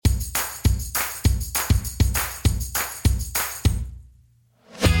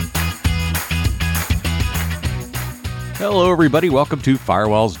Hello, everybody. Welcome to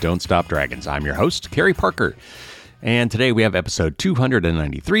Firewalls Don't Stop Dragons. I'm your host, Kerry Parker. And today we have episode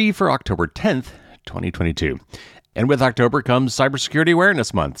 293 for October 10th, 2022. And with October comes Cybersecurity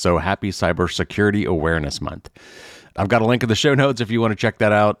Awareness Month. So happy Cybersecurity Awareness Month. I've got a link in the show notes if you want to check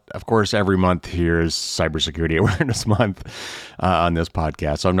that out. Of course, every month here is Cybersecurity Awareness Month on this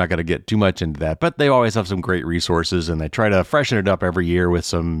podcast, so I'm not going to get too much into that. But they always have some great resources, and they try to freshen it up every year with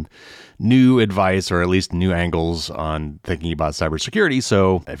some new advice or at least new angles on thinking about cybersecurity.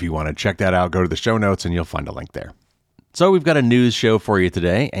 So if you want to check that out, go to the show notes, and you'll find a link there. So we've got a news show for you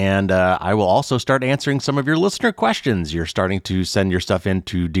today, and I will also start answering some of your listener questions. You're starting to send your stuff in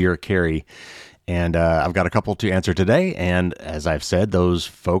to Dear Kerry. And I've got a couple to answer today. And as I've said, those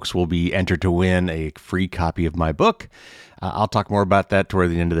folks will be entered to win a free copy of my book. I'll talk more about that toward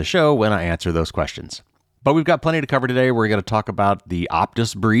the end of the show when I answer those questions. But we've got plenty to cover today. We're going to talk about the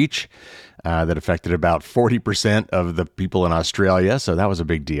Optus breach that affected about 40% of the people in Australia. So that was a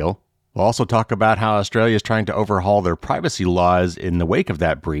big deal. We'll also talk about how Australia is trying to overhaul their privacy laws in the wake of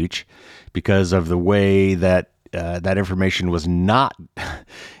that breach because of the way that that information was not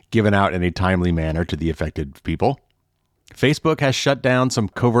given out in a timely manner to the affected people. Facebook has shut down some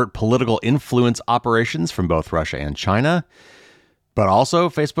covert political influence operations from both Russia and China. But also,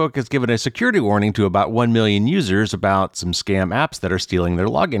 Facebook has given a security warning to about 1 million users about some scam apps that are stealing their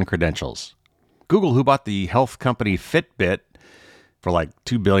login credentials. Google, who bought the health company Fitbit for like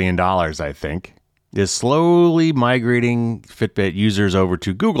 $2 billion, I think, is slowly migrating Fitbit users over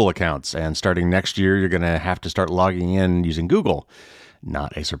to Google accounts. And starting next year, you're going to have to start logging in using Google.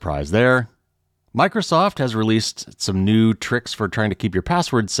 Not a surprise there. Microsoft has released some new tricks for trying to keep your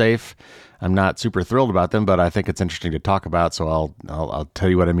passwords safe. I'm not super thrilled about them, but I think it's interesting to talk about, so I'll tell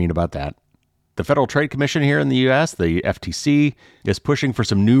you what I mean about that. The Federal Trade Commission here in the U.S., the FTC, is pushing for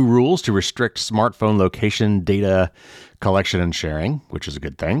some new rules to restrict smartphone location data collection and sharing, which is a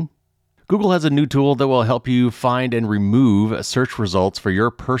good thing. Google has a new tool that will help you find and remove search results for your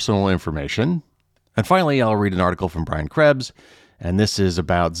personal information. And finally, I'll read an article from Brian Krebs, and this is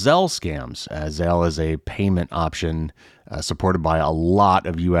about Zelle scams. Zelle is a payment option supported by a lot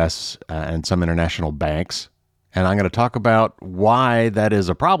of U.S. And some international banks. And I'm going to talk about why that is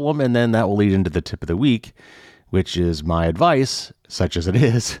a problem, and then that will lead into the tip of the week, which is my advice, such as it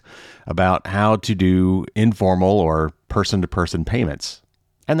is, about how to do informal or person-to-person payments.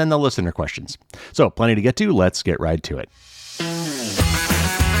 And then the listener questions. So plenty to get to. Let's get right to it.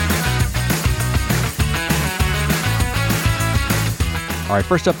 All right,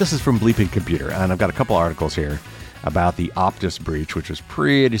 first up, this is from Bleeping Computer, and I've got a couple articles here about the Optus breach, which was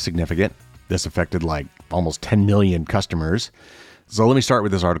pretty significant. This affected like almost 10 million customers. So let me start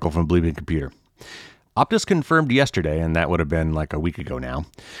with this article from Bleeping Computer. Optus confirmed yesterday, and that would have been like a week ago now,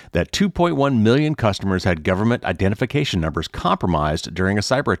 that 2.1 million customers had government identification numbers compromised during a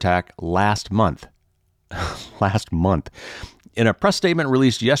cyber attack last month. Last month. In a press statement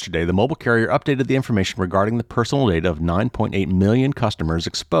released yesterday, the mobile carrier updated the information regarding the personal data of 9.8 million customers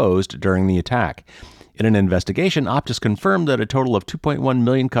exposed during the attack. In an investigation, Optus confirmed that a total of 2.1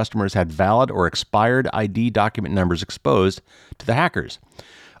 million customers had valid or expired ID document numbers exposed to the hackers.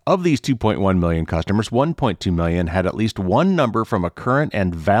 Of these 2.1 million customers, 1.2 million had at least one number from a current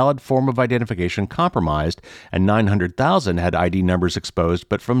and valid form of identification compromised, and 900,000 had ID numbers exposed,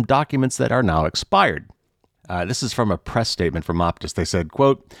 but from documents that are now expired. This is from a press statement from Optus. They said,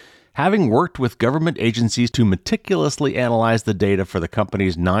 quote, having worked with government agencies to meticulously analyze the data for the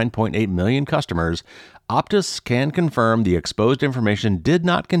company's 9.8 million customers, Optus can confirm the exposed information did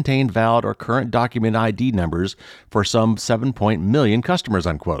not contain valid or current document ID numbers for some 7 million customers,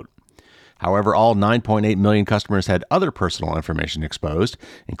 unquote. However, all 9.8 million customers had other personal information exposed,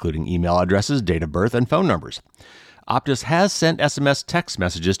 including email addresses, date of birth, and phone numbers. Optus has sent SMS text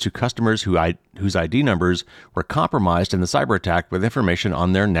messages to customers whose ID numbers were compromised in the cyber attack with information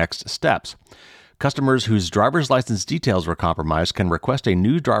on their next steps. Customers whose driver's license details were compromised can request a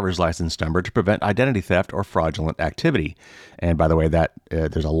new driver's license number to prevent identity theft or fraudulent activity. And by the way, that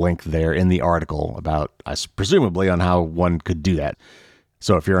there's a link there in the article about, presumably, on how one could do that.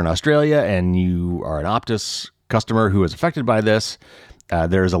 So if you're in Australia and you are an Optus customer who is affected by this,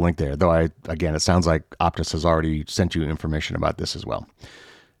 there is a link there, though again, it sounds like Optus has already sent you information about this as well.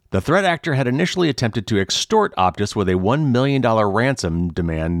 The threat actor had initially attempted to extort Optus with a $1 million ransom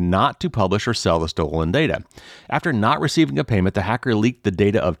demand not to publish or sell the stolen data. After not receiving a payment, the hacker leaked the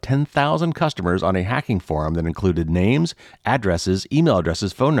data of 10,000 customers on a hacking forum that included names, addresses, email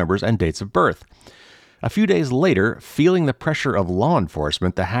addresses, phone numbers, and dates of birth. A few days later, feeling the pressure of law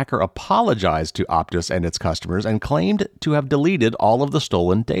enforcement, the hacker apologized to Optus and its customers and claimed to have deleted all of the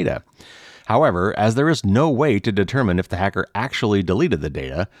stolen data. However, as there is no way to determine if the hacker actually deleted the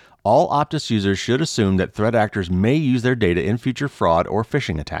data, all Optus users should assume that threat actors may use their data in future fraud or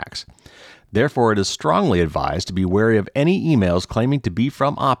phishing attacks. Therefore, it is strongly advised to be wary of any emails claiming to be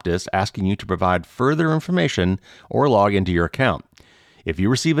from Optus asking you to provide further information or log into your account. If you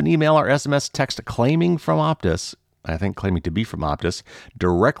receive an email or SMS text claiming to be from Optus,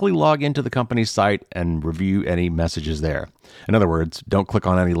 directly log into the company's site and review any messages there. In other words, don't click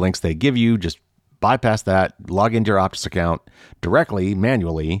on any links they give you, just bypass that, log into your Optus account directly,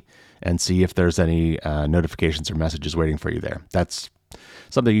 manually, and see if there's any notifications or messages waiting for you there. That's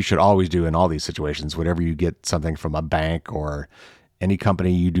something you should always do in all these situations. Whenever you get something from a bank or any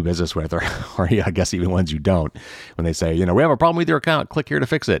company you do business with, or I guess even ones you don't, when they say, we have a problem with your account, click here to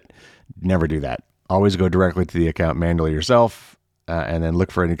fix it. Never do that. Always go directly to the account manually yourself, and then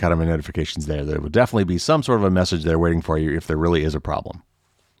look for any kind of notifications there. There will definitely be some sort of a message there waiting for you if there really is a problem.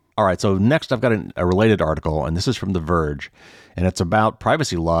 All right, so next I've got a related article, and this is from The Verge, and it's about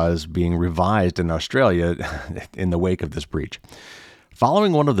privacy laws being revised in Australia in the wake of this breach.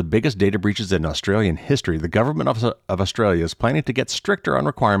 Following one of the biggest data breaches in Australian history, the government of Australia is planning to get stricter on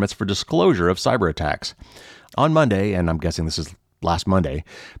requirements for disclosure of cyber attacks. On Monday, and I'm guessing this is last Monday,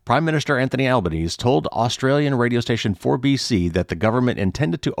 Prime Minister Anthony Albanese told Australian radio station 4BC that the government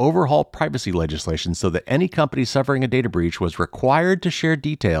intended to overhaul privacy legislation so that any company suffering a data breach was required to share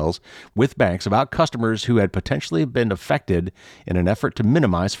details with banks about customers who had potentially been affected in an effort to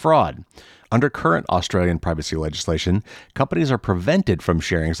minimize fraud. Under current Australian privacy legislation, companies are prevented from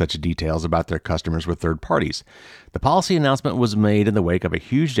sharing such details about their customers with third parties. The policy announcement was made in the wake of a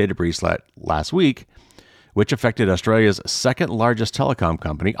huge data breach last week, which affected Australia's second largest telecom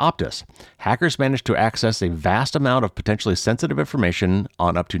company, Optus. Hackers managed to access a vast amount of potentially sensitive information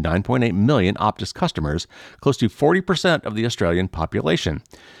on up to 9.8 million Optus customers, close to 40% of the Australian population.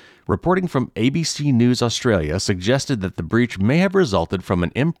 Reporting from ABC News Australia suggested that the breach may have resulted from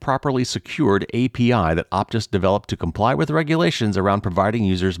an improperly secured API that Optus developed to comply with regulations around providing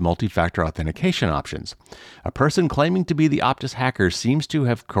users multi-factor authentication options. A person claiming to be the Optus hacker seems to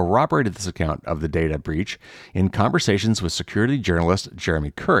have corroborated this account of the data breach in conversations with security journalist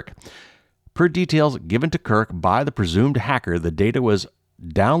Jeremy Kirk. Per details given to Kirk by the presumed hacker, the data was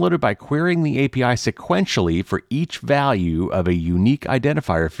downloaded by querying the API sequentially for each value of a unique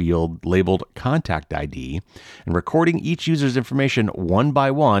identifier field labeled Contact ID and recording each user's information one by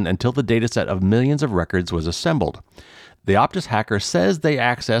one until the dataset of millions of records was assembled. The Optus hacker says they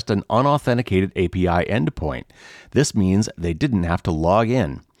accessed an unauthenticated API endpoint. This means they didn't have to log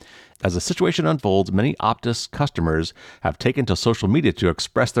in. As the situation unfolds, many Optus customers have taken to social media to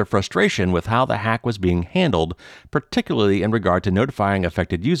express their frustration with how the hack was being handled, particularly in regard to notifying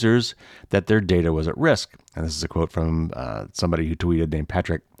affected users that their data was at risk. And this is a quote from somebody who tweeted named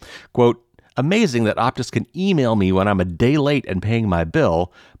Patrick. Quote, "Amazing that Optus can email me when I'm a day late and paying my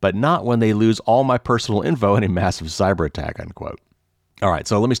bill, but not when they lose all my personal info in a massive cyber attack," unquote. All right,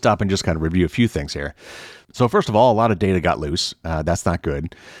 so let me stop and just kind of review a few things here. So first of all, a lot of data got loose. That's not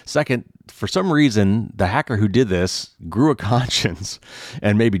good. Second, for some reason, the hacker who did this grew a conscience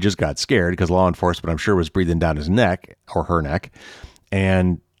and maybe just got scared because law enforcement, I'm sure, was breathing down his neck or her neck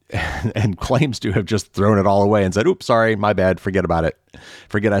and claims to have just thrown it all away and said, "Oops, sorry, my bad, forget about it.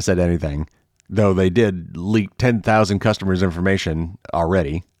 Forget I said anything." Though they did leak 10,000 customers' information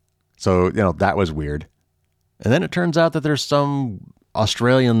already. So, that was weird. And then it turns out that there's some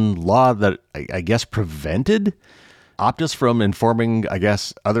Australian law that I guess prevented Optus from informing,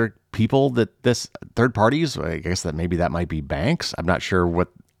 other people that this third parties, I guess that maybe that might be banks. I'm not sure what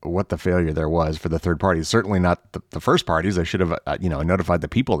the failure there was for the third parties. Certainly not the first parties. They should have, notified the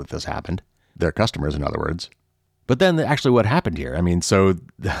people that this happened, their customers, in other words. But then actually what happened here? So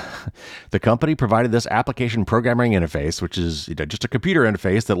the company provided this application programming interface, which is just a computer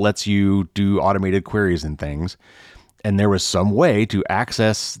interface that lets you do automated queries and things. And there was some way to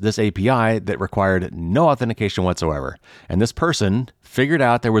access this API that required no authentication whatsoever. And this person figured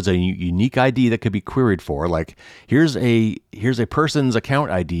out there was a unique ID that could be queried for. Like, here's a person's account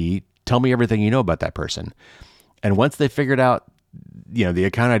ID. Tell me everything you know about that person. And once they figured out, the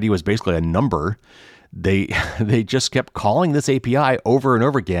account ID was basically a number, they just kept calling this API over and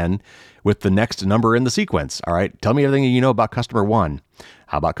over again with the next number in the sequence. All right, tell me everything you know about customer 1.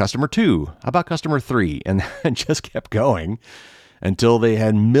 How about customer 2? How about customer 3? And just kept going until they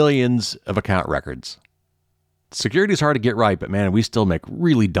had millions of account records. Security is hard to get right, but man, we still make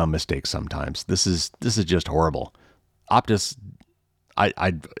really dumb mistakes sometimes. This is just horrible. Optus,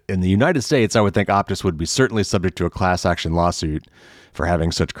 in the United States, I would think Optus would be certainly subject to a class action lawsuit for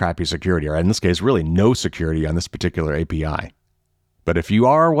having such crappy security, or in this case, really no security on this particular API. But if you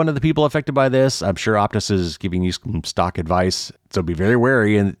are one of the people affected by this, I'm sure Optus is giving you some stock advice. So be very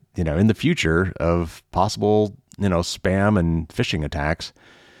wary in the future of possible, spam and phishing attacks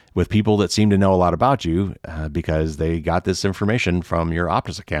with people that seem to know a lot about you because they got this information from your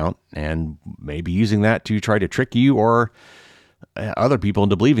Optus account and maybe using that to try to trick you or other people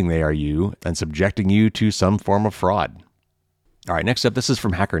into believing they are you and subjecting you to some form of fraud. All right, next up, this is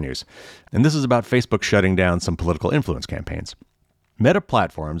from Hacker News. And this is about Facebook shutting down some political influence campaigns. Meta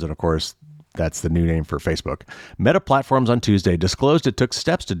Platforms, and of course, that's the new name for Facebook. Meta Platforms on Tuesday disclosed it took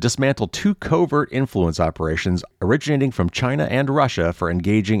steps to dismantle 2 covert influence operations originating from China and Russia for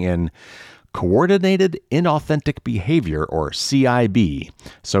engaging in coordinated inauthentic behavior, or CIB,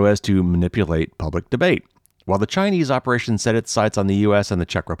 so as to manipulate public debate. While the Chinese operation set its sights on the U.S. and the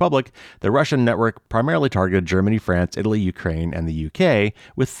Czech Republic, the Russian network primarily targeted Germany, France, Italy, Ukraine, and the U.K.,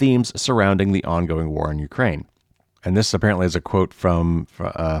 with themes surrounding the ongoing war in Ukraine. And this apparently is a quote from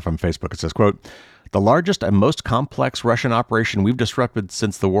Facebook. It says, quote, "The largest and most complex Russian operation we've disrupted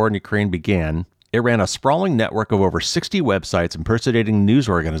since the war in Ukraine began. It ran a sprawling network of over 60 websites impersonating news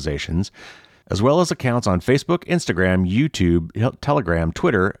organizations, as well as accounts on Facebook, Instagram, YouTube, Telegram,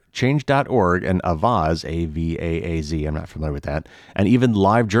 Twitter, Change.org, and Avaaz, A-V-A-A-Z, I'm not familiar with that, and even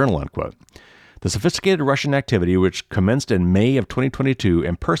LiveJournal, unquote. The sophisticated Russian activity, which commenced in May of 2022,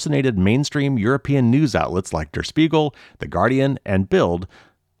 impersonated mainstream European news outlets like Der Spiegel, The Guardian, and Bild,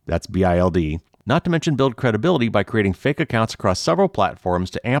 that's B-I-L-D, not to mention build credibility by creating fake accounts across several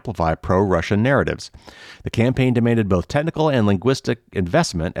platforms to amplify pro-Russian narratives. The campaign demanded both technical and linguistic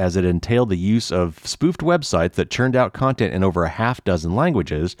investment, as it entailed the use of spoofed websites that churned out content in over a half dozen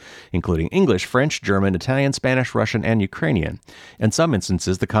languages, including English, French, German, Italian, Spanish, Russian, and Ukrainian. In some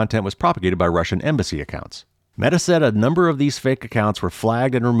instances, the content was propagated by Russian embassy accounts. Meta said a number of these fake accounts were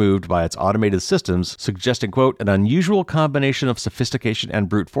flagged and removed by its automated systems, suggesting, quote, an unusual combination of sophistication and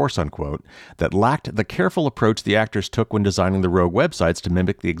brute force, unquote, that lacked the careful approach the actors took when designing the rogue websites to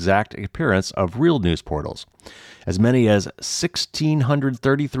mimic the exact appearance of real news portals. As many as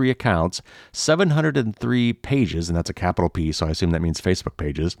 1,633 accounts, 703 pages, and that's a capital P, so I assume that means Facebook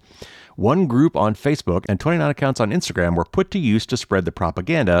pages, 1 group on Facebook, and 29 accounts on Instagram were put to use to spread the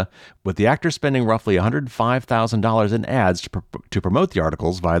propaganda, with the actors spending roughly $105,000 in ads to promote the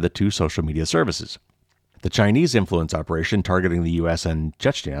articles via the 2 social media services. The Chinese influence operation targeting the U.S. and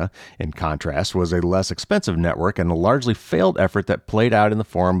Chechnya, in contrast, was a less expensive network and a largely failed effort that played out in the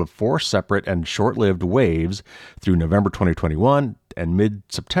form of 4 separate and short-lived waves through November 2021 and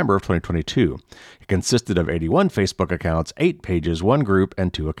mid-September of 2022. It consisted of 81 Facebook accounts, 8 pages, 1 group,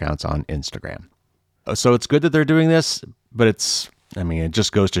 and 2 accounts on Instagram. So it's good that they're doing this, but it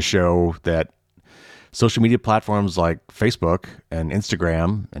just goes to show that social media platforms like Facebook and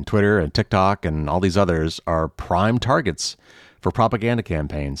Instagram and Twitter and TikTok and all these others are prime targets for propaganda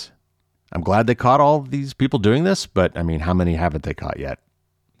campaigns. I'm glad they caught all these people doing this, but how many haven't they caught yet?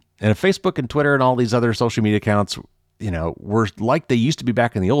 And if Facebook and Twitter and all these other social media accounts, were like they used to be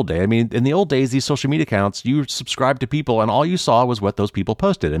back in the old day. In the old days, these social media accounts, you subscribed to people and all you saw was what those people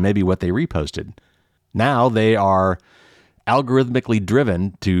posted and maybe what they reposted. Now they are algorithmically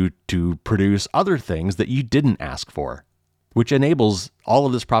driven to produce other things that you didn't ask for, which enables all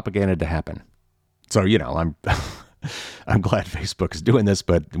of this propaganda to happen. So, I'm I'm glad Facebook is doing this,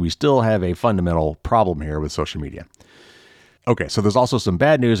 but we still have a fundamental problem here with social media. Okay, so there's also some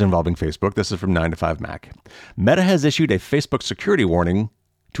bad news involving Facebook. This is from 9to5Mac. Meta has issued a Facebook security warning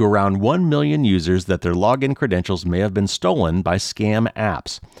to around 1 million users that their login credentials may have been stolen by scam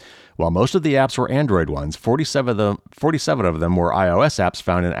apps. While most of the apps were Android ones, 47 of them were iOS apps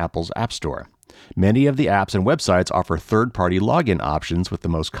found in Apple's App Store. Many of the apps and websites offer third-party login options, with the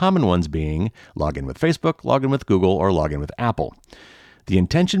most common ones being login with Facebook, login with Google, or login with Apple. The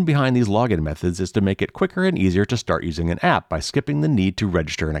intention behind these login methods is to make it quicker and easier to start using an app by skipping the need to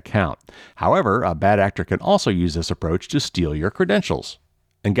register an account. However, a bad actor can also use this approach to steal your credentials.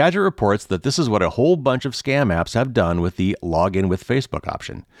 Engadget reports that this is what a whole bunch of scam apps have done with the login with Facebook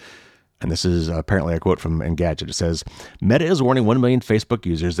option. And this is apparently a quote from Engadget. It says, Meta is warning 1 million Facebook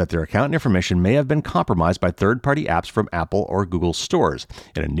users that their account information may have been compromised by third-party apps from Apple or Google stores.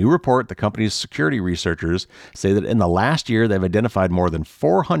 In a new report, the company's security researchers say that in the last year, they've identified more than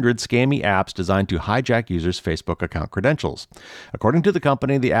 400 scammy apps designed to hijack users' Facebook account credentials. According to the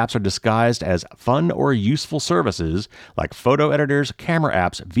company, the apps are disguised as fun or useful services like photo editors, camera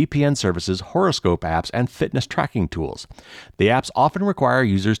apps, VPN services, horoscope apps, and fitness tracking tools. The apps often require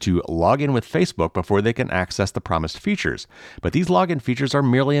users to log in with Facebook before they can access the promised features. But these login features are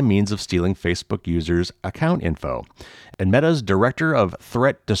merely a means of stealing Facebook users' account info. And Meta's Director of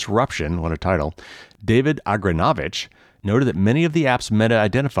Threat Disruption, what a title, David Agranovich, noted that many of the apps Meta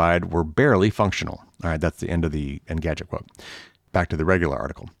identified were barely functional. All right, that's the end of the Engadget quote. Back to the regular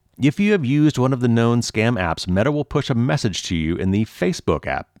article. If you have used one of the known scam apps, Meta will push a message to you in the Facebook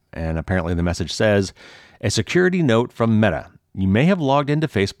app. And apparently the message says, a security note from Meta. You may have logged into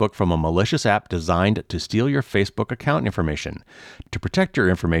Facebook from a malicious app designed to steal your Facebook account information. To protect your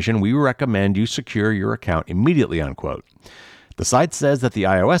information, we recommend you secure your account immediately, unquote. The site says that the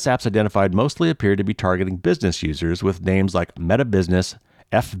iOS apps identified mostly appear to be targeting business users with names like Meta Business,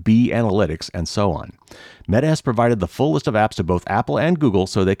 FB Analytics, and so on. Meta has provided the full list of apps to both Apple and Google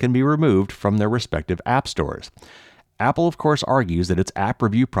so they can be removed from their respective app stores. Apple, of course, argues that its app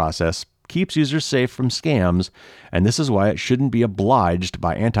review process keeps users safe from scams, and this is why it shouldn't be obliged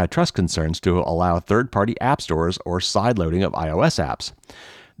by antitrust concerns to allow third-party app stores or sideloading of iOS apps.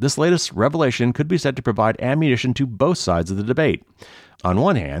 This latest revelation could be said to provide ammunition to both sides of the debate. On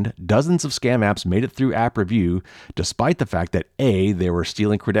one hand, dozens of scam apps made it through app review despite the fact that A, they were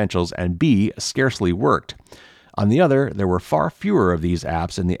stealing credentials, and B, scarcely worked. On the other, there were far fewer of these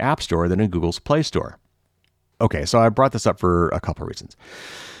apps in the App Store than in Google's Play Store. Okay, so I brought this up for a couple of reasons.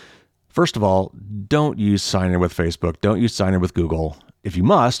 First of all, don't use sign in with Facebook. Don't use sign in with Google. If you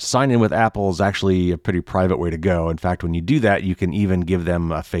must, sign in with Apple is actually a pretty private way to go. In fact, when you do that, you can even give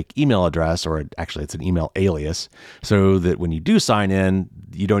them a fake email address, or actually it's an email alias, so that when you do sign in,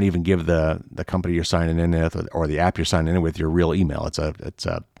 you don't even give the company you're signing in with or the app you're signing in with your real email. It's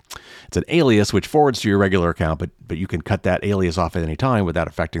an alias which forwards to your regular account, but you can cut that alias off at any time without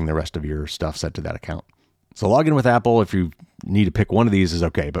affecting the rest of your stuff set to that account. So log in with Apple if you need to pick one of these is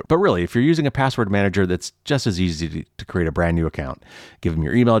okay. But really, if you're using a password manager, that's just as easy to create a brand new account. Give them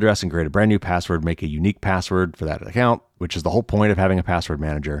your email address and create a brand new password, make a unique password for that account, which is the whole point of having a password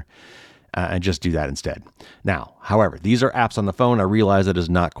manager, and just do that instead. Now, however, these are apps on the phone. I realize it is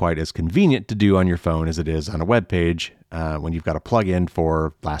not quite as convenient to do on your phone as it is on a web page when you've got a plug-in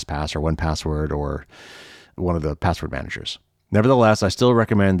for LastPass or 1Password or one of the password managers. Nevertheless, I still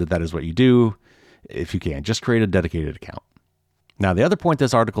recommend that is what you do. If you can, just create a dedicated account. Now, the other point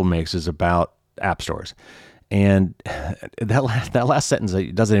this article makes is about app stores. And that last sentence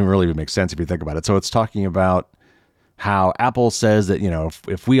doesn't even really make sense if you think about it. So it's talking about how Apple says that,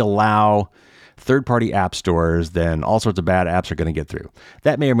 if we allow third-party app stores, then all sorts of bad apps are going to get through.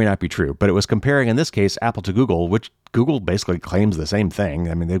 That may or may not be true, but it was comparing, in this case, Apple to Google, which Google basically claims the same thing.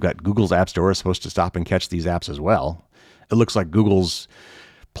 I mean, they've got Google's App Store is supposed to stop and catch these apps as well. It looks like Google's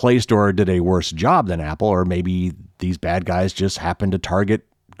Play Store did a worse job than Apple, or maybe these bad guys just happened to target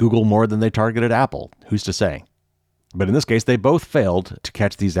Google more than they targeted Apple. Who's to say? But in this case, they both failed to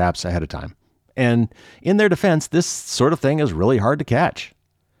catch these apps ahead of time. And in their defense, this sort of thing is really hard to catch.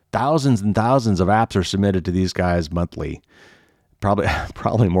 Thousands and thousands of apps are submitted to these guys monthly.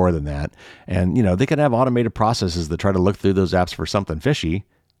 Probably more than that. And, they can have automated processes that try to look through those apps for something fishy.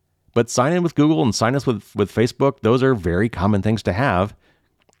 But sign in with Google and sign in with Facebook, those are very common things to have.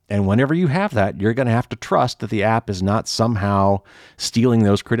 And whenever you have that, you're going to have to trust that the app is not somehow stealing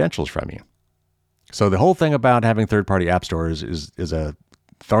those credentials from you. So the whole thing about having third-party app stores is a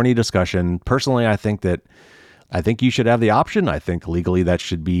thorny discussion. Personally, I think you should have the option. I think legally that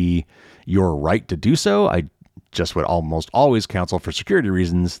should be your right to do so. I just would almost always counsel for security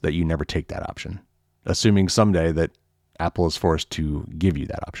reasons that you never take that option, assuming someday that Apple is forced to give you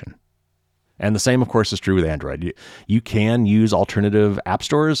that option. And the same, of course, is true with Android. You can use alternative app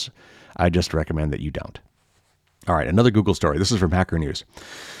stores. I just recommend that you don't. All right, another Google story. This is from Hacker News.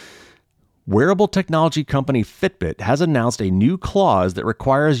 Wearable technology company Fitbit has announced a new clause that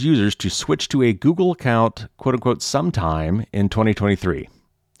requires users to switch to a Google account, quote unquote, sometime in 2023.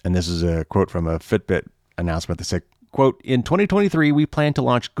 And this is a quote from a Fitbit announcement that said, quote, in 2023, we plan to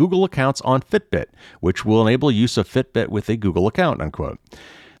launch Google accounts on Fitbit, which will enable use of Fitbit with a Google account, unquote.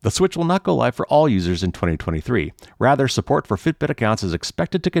 The switch will not go live for all users in 2023. Rather, support for Fitbit accounts is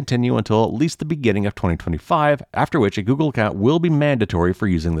expected to continue until at least the beginning of 2025, after which a Google account will be mandatory for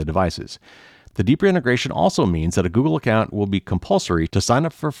using the devices. The deeper integration also means that a Google account will be compulsory to sign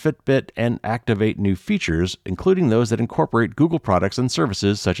up for Fitbit and activate new features, including those that incorporate Google products and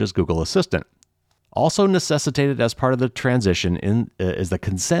services such as Google Assistant. Also necessitated as part of the transition is the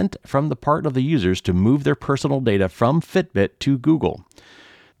consent from the part of the users to move their personal data from Fitbit to Google.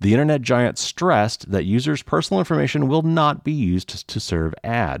 The internet giant stressed that users' personal information will not be used to serve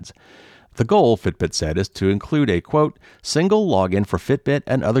ads. The goal, Fitbit said, is to include a, quote, single login for Fitbit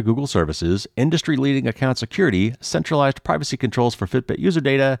and other Google services, industry-leading account security, centralized privacy controls for Fitbit user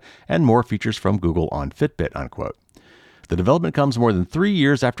data, and more features from Google on Fitbit, unquote. The development comes more than 3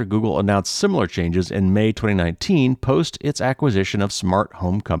 years after Google announced similar changes in May 2019, post its acquisition of smart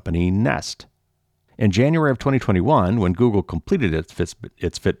home company Nest. In January of 2021, when Google completed its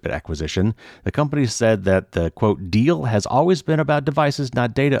Fitbit acquisition, the company said that the, quote, deal has always been about devices,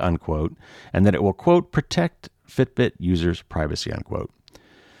 not data, unquote, and that it will, quote, protect Fitbit users' privacy, unquote.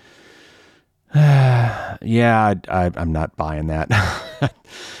 Yeah, I'm not buying that.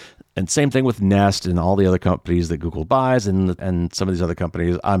 And same thing with Nest and all the other companies that Google buys and some of these other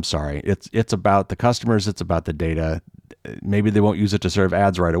companies. I'm sorry. It's about the customers. It's about the data. Maybe they won't use it to serve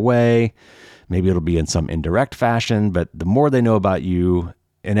ads right away. Maybe it'll be in some indirect fashion. But the more they know about you,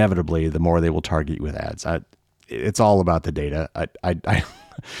 inevitably, the more they will target you with ads. It's all about the data.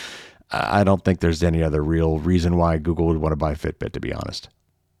 I don't think there's any other real reason why Google would want to buy Fitbit, to be honest.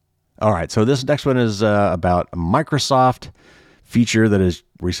 All right. So this next one is about Microsoft feature that is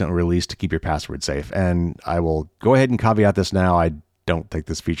recently released to keep your password safe. And I will go ahead and caveat this now. I don't think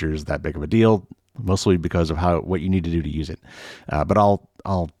this feature is that big of a deal, mostly because of what you need to do to use it. But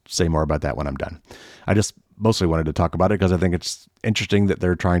I'll say more about that when I'm done. I just mostly wanted to talk about it because I think it's interesting that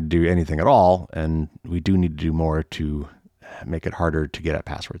they're trying to do anything at all. And we do need to do more to make it harder to get at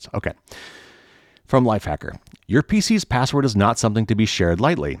passwords. Okay. From Lifehacker. Your PC's password is not something to be shared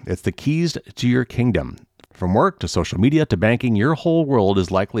lightly. It's the keys to your kingdom. From work to social media to banking, your whole world is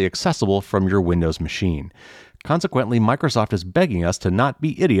likely accessible from your Windows machine. Consequently, Microsoft is begging us to not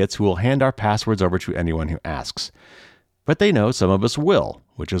be idiots who will hand our passwords over to anyone who asks. But they know some of us will,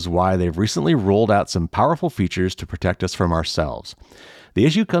 which is why they've recently rolled out some powerful features to protect us from ourselves. The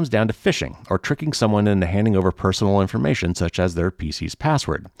issue comes down to phishing, or tricking someone into handing over personal information such as their PC's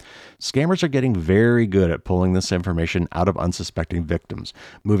password. Scammers are getting very good at pulling this information out of unsuspecting victims,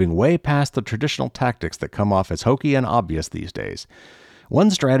 moving way past the traditional tactics that come off as hokey and obvious these days.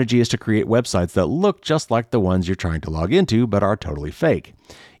 One strategy is to create websites that look just like the ones you're trying to log into, but are totally fake.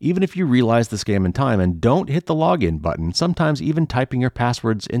 Even if you realize the scam in time and don't hit the login button, sometimes even typing your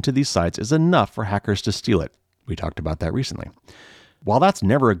passwords into these sites is enough for hackers to steal it. We talked about that recently. While that's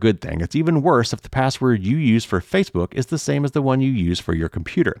never a good thing, it's even worse if the password you use for Facebook is the same as the one you use for your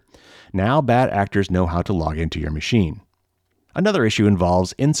computer. Now bad actors know how to log into your machine. Another issue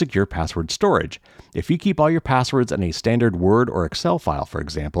involves insecure password storage. If you keep all your passwords in a standard Word or Excel file, for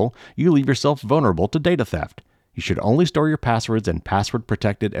example, you leave yourself vulnerable to data theft. You should only store your passwords in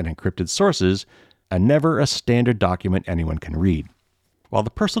password-protected and encrypted sources, and never a standard document anyone can read. While the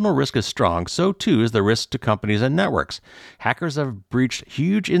personal risk is strong, so too is the risk to companies and networks. Hackers have breached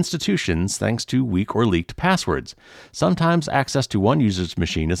huge institutions thanks to weak or leaked passwords. Sometimes access to one user's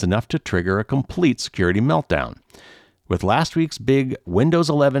machine is enough to trigger a complete security meltdown. With last week's big Windows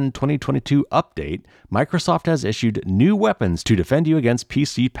 11 2022 update, Microsoft has issued new weapons to defend you against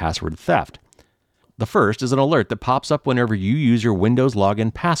PC password theft. The first is an alert that pops up whenever you use your Windows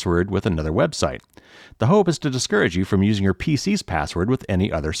login password with another website. The hope is to discourage you from using your PC's password with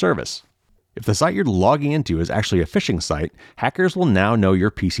any other service. If the site you're logging into is actually a phishing site, hackers will now know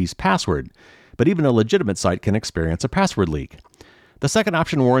your PC's password, but even a legitimate site can experience a password leak. The second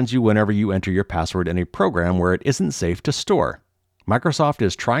option warns you whenever you enter your password in a program where it isn't safe to store. Microsoft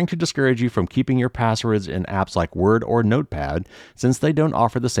is trying to discourage you from keeping your passwords in apps like Word or Notepad, since they don't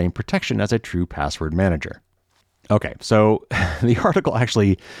offer the same protection as a true password manager. Okay, so the article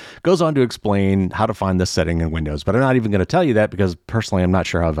actually goes on to explain how to find this setting in Windows, but I'm not even going to tell you that because personally I'm not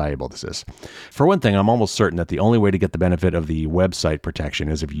sure how valuable this is. For one thing, I'm almost certain that the only way to get the benefit of the website protection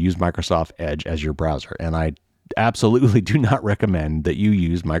is if you use Microsoft Edge as your browser, and I absolutely do not recommend that you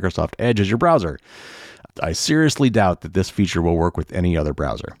use Microsoft Edge as your browser. I seriously doubt that this feature will work with any other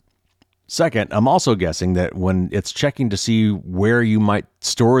browser. Second, I'm also guessing that when it's checking to see where you might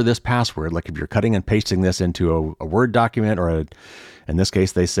store this password, like if you're cutting and pasting this into a Word document or in this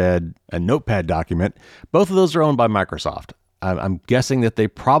case, they said a Notepad document, both of those are owned by Microsoft. I'm guessing that they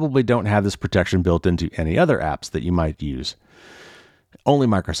probably don't have this protection built into any other apps that you might use. Only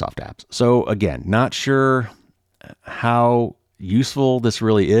Microsoft apps. So again, not sure how useful this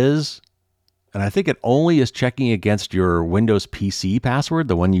really is. And I think it only is checking against your Windows PC password,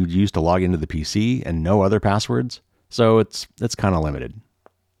 the one you use to log into the PC, and no other passwords. So it's kind of limited.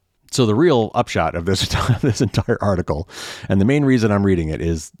 So the real upshot of this entire article, and the main reason I'm reading it,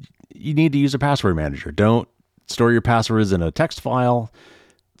 is you need to use a password manager. Don't store your passwords in a text file.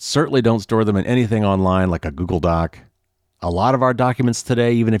 Certainly don't store them in anything online like a Google Doc. A lot of our documents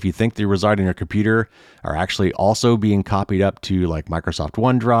today, even if you think they reside in your computer, are actually also being copied up to like Microsoft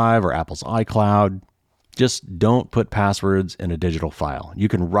OneDrive or Apple's iCloud. Just don't put passwords in a digital file. You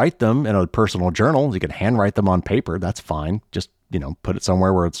can write them in a personal journal. You can handwrite them on paper. That's fine. Just, put it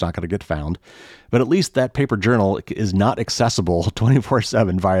somewhere where it's not going to get found. But at least that paper journal is not accessible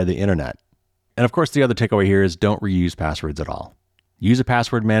 24/7 via the internet. And of course, the other takeaway here is don't reuse passwords at all. Use a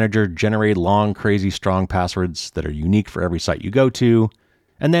password manager, generate long, crazy, strong passwords that are unique for every site you go to.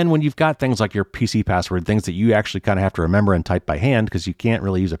 And then when you've got things like your PC password, things that you actually kind of have to remember and type by hand because you can't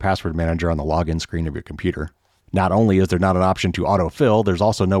really use a password manager on the login screen of your computer. Not only is there not an option to autofill, there's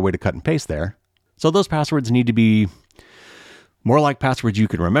also no way to cut and paste there. So those passwords need to be more like passwords you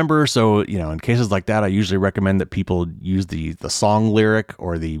can remember. So, in cases like that, I usually recommend that people use the song lyric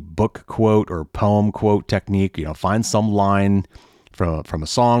or the book quote or poem quote technique. Find some line from a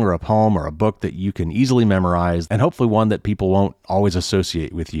song or a poem or a book that you can easily memorize, and hopefully one that people won't always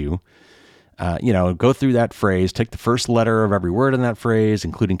associate with you. Go through that phrase, take the first letter of every word in that phrase,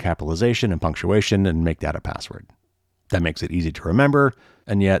 including capitalization and punctuation, and make that a password. That makes it easy to remember,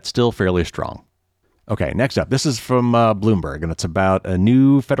 and yet still fairly strong. Okay, next up, this is from Bloomberg, and it's about a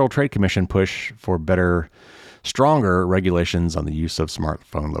new Federal Trade Commission push for better, stronger regulations on the use of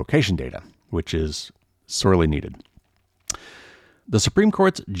smartphone location data, which is sorely needed. The Supreme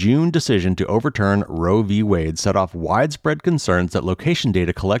Court's June decision to overturn Roe v. Wade set off widespread concerns that location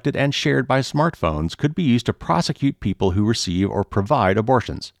data collected and shared by smartphones could be used to prosecute people who receive or provide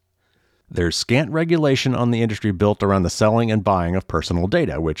abortions. There's scant regulation on the industry built around the selling and buying of personal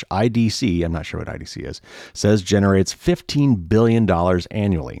data, which IDC, I'm not sure what IDC is, says generates $15 billion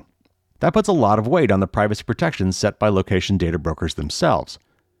annually. That puts a lot of weight on the privacy protections set by location data brokers themselves.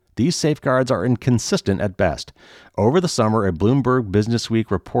 These safeguards are inconsistent at best. Over the summer, a Bloomberg Businessweek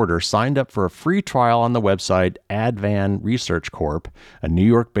reporter signed up for a free trial on the website Advan Research Corp., a New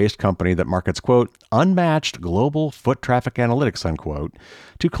York-based company that markets, quote, unmatched global foot traffic analytics, unquote,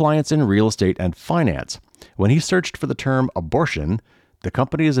 to clients in real estate and finance. When he searched for the term abortion, the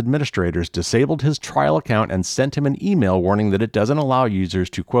company's administrators disabled his trial account and sent him an email warning that it doesn't allow users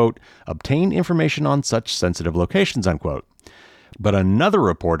to, quote, obtain information on such sensitive locations, unquote. But another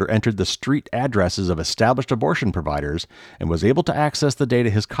reporter entered the street addresses of established abortion providers and was able to access the data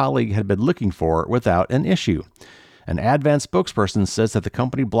his colleague had been looking for without an issue. An Advan spokesperson says that the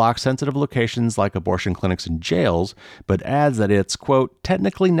company blocks sensitive locations like abortion clinics and jails, but adds that it's, quote,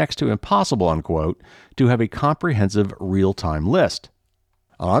 technically next to impossible, unquote, to have a comprehensive real-time list.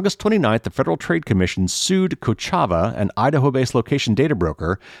 On August 29th, the Federal Trade Commission sued Kochava, an Idaho-based location data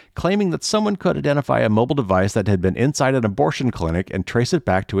broker, claiming that someone could identify a mobile device that had been inside an abortion clinic and trace it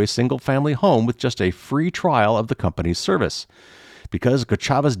back to a single-family home with just a free trial of the company's service. Because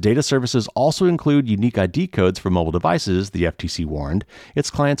Kochava's data services also include unique ID codes for mobile devices, the FTC warned,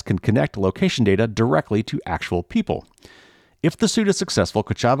 its clients can connect location data directly to actual people. If the suit is successful,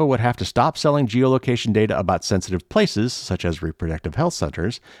 Kochava would have to stop selling geolocation data about sensitive places, such as reproductive health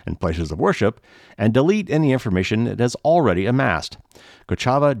centers and places of worship, and delete any information it has already amassed.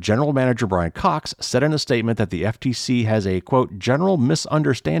 Kochava General Manager Brian Cox said in a statement that the FTC has a, quote, general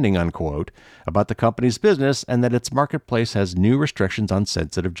misunderstanding, unquote, about the company's business and that its marketplace has new restrictions on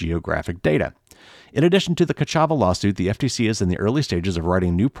sensitive geographic data. In addition to the Kochava lawsuit, the FTC is in the early stages of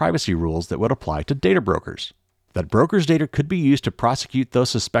writing new privacy rules that would apply to data brokers. That brokers' data could be used to prosecute those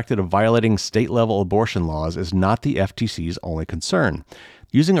suspected of violating state-level abortion laws is not the FTC's only concern.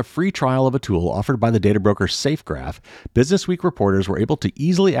 Using a free trial of a tool offered by the data broker SafeGraph, Businessweek reporters were able to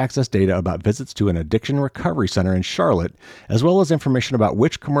easily access data about visits to an addiction recovery center in Charlotte, as well as information about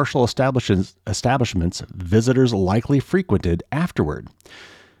which commercial establishments visitors likely frequented afterward.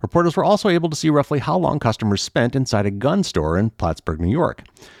 Reporters were also able to see roughly how long customers spent inside a gun store in Plattsburgh, New York.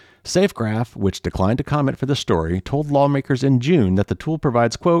 SafeGraph, which declined to comment for the story, told lawmakers in June that the tool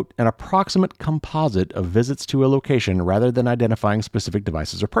provides, quote, an approximate composite of visits to a location rather than identifying specific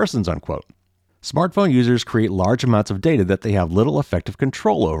devices or persons, unquote. Smartphone users create large amounts of data that they have little effective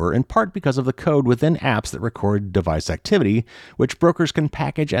control over, in part because of the code within apps that record device activity, which brokers can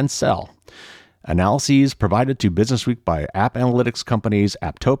package and sell. Analyses provided to Businessweek by app analytics companies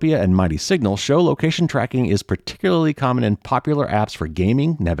Apptopia and Mighty Signal show location tracking is particularly common in popular apps for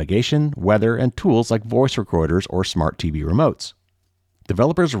gaming, navigation, weather, and tools like voice recorders or smart TV remotes.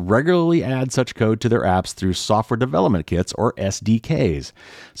 Developers regularly add such code to their apps through software development kits or SDKs.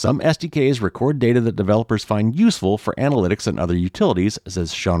 Some SDKs record data that developers find useful for analytics and other utilities,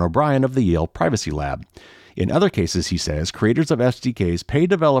 says Sean O'Brien of the Yale Privacy Lab. In other cases, he says, creators of SDKs pay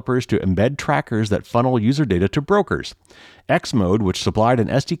developers to embed trackers that funnel user data to brokers. Xmode, which supplied an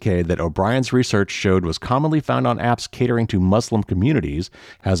SDK that O'Brien's research showed was commonly found on apps catering to Muslim communities,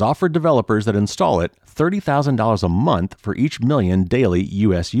 has offered developers that install it $30,000 a month for each million daily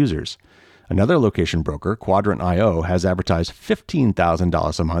U.S. users. Another location broker, Quadrant.io, has advertised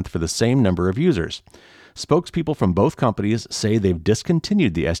 $15,000 a month for the same number of users. Spokespeople from both companies say they've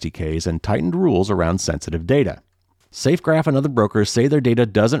discontinued the SDKs and tightened rules around sensitive data. SafeGraph and other brokers say their data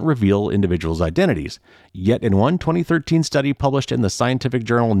doesn't reveal individuals' identities. Yet in one 2013 study published in the scientific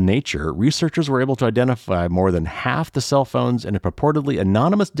journal Nature, researchers were able to identify more than half the cell phones in a purportedly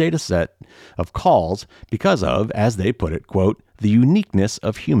anonymous data set of calls because of, as they put it, quote, the uniqueness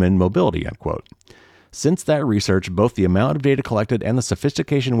of human mobility, unquote. Since that research, both the amount of data collected and the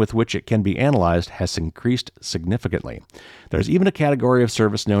sophistication with which it can be analyzed has increased significantly. There's even a category of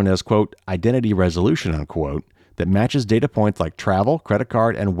service known as, quote, identity resolution, unquote, that matches data points like travel, credit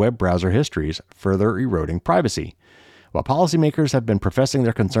card, and web browser histories, further eroding privacy. While policymakers have been professing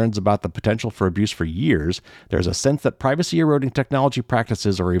their concerns about the potential for abuse for years, there's a sense that privacy-eroding technology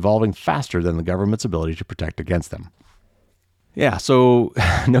practices are evolving faster than the government's ability to protect against them. Yeah, so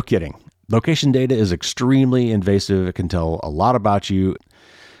no kidding. Location data is extremely invasive. It can tell a lot about you.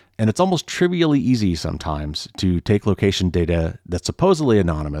 And it's almost trivially easy sometimes to take location data that's supposedly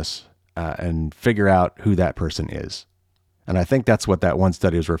anonymous and figure out who that person is. And I think that's what that one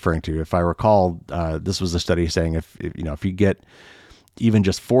study was referring to. If I recall, this was a study saying if you get even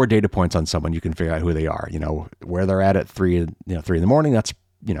just 4 data points on someone, you can figure out who they are. Where they're at 3 in the morning, that's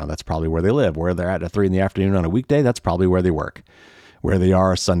probably where they live. Where they're at 3 in the afternoon on a weekday, that's probably where they work. Where they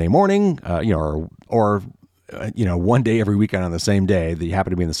are Sunday morning, or one day every weekend on the same day that you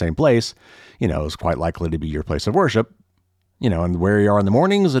happen to be in the same place, is quite likely to be your place of worship. And where you are in the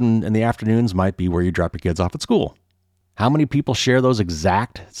mornings and in the afternoons might be where you drop your kids off at school. How many people share those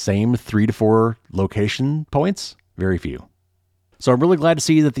exact same 3 to 4 location points? Very few. So I'm really glad to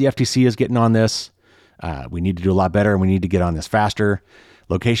see that the FTC is getting on this. We need to do a lot better, and we need to get on this faster.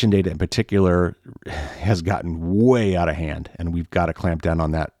 Location data in particular has gotten way out of hand, and we've got to clamp down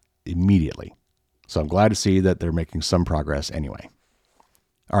on that immediately. So I'm glad to see that they're making some progress anyway.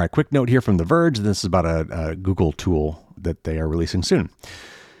 All right, quick note here from The Verge. This is about a Google tool that they are releasing soon.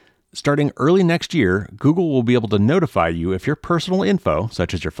 Starting early next year, Google will be able to notify you if your personal info,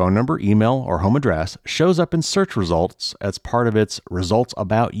 such as your phone number, email, or home address, shows up in search results as part of its Results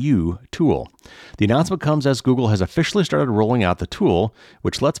About You tool. The announcement comes as Google has officially started rolling out the tool,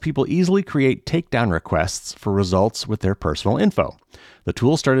 which lets people easily create takedown requests for results with their personal info. The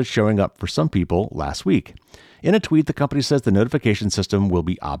tool started showing up for some people last week. In a tweet, the company says the notification system will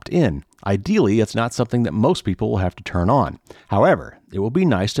be opt-in. Ideally, it's not something that most people will have to turn on. However, it will be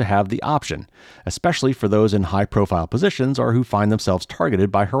nice to have the option, especially for those in high-profile positions or who find themselves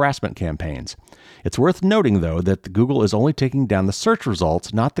targeted by harassment campaigns. It's worth noting, though, that Google is only taking down the search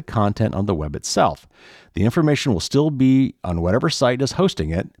results, not the content on the web itself. The information will still be on whatever site is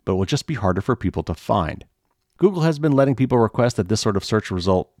hosting it, but will just be harder for people to find. Google has been letting people request that this sort of search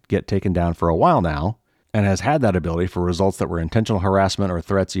result get taken down for a while now, and has had that ability for results that were intentional harassment or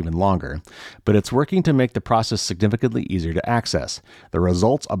threats even longer, but it's working to make the process significantly easier to access. The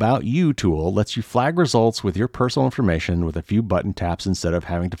Results About You tool lets you flag results with your personal information with a few button taps instead of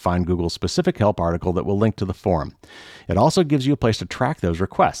having to find Google's specific help article that will link to the forum. It also gives you a place to track those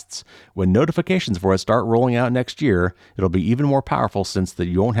requests. When notifications for it start rolling out next year, it'll be even more powerful since that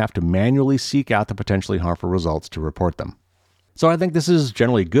you won't have to manually seek out the potentially harmful results to report them. So I think this is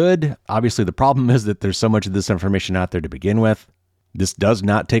generally good. Obviously, the problem is that there's so much of this information out there to begin with. This does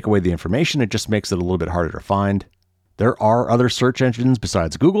not take away the information. It just makes it a little bit harder to find. There are other search engines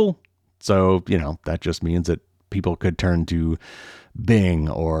besides Google. So, that just means that people could turn to Bing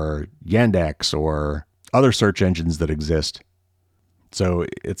or Yandex or other search engines that exist. So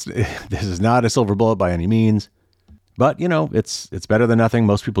this is not a silver bullet by any means. But, it's better than nothing.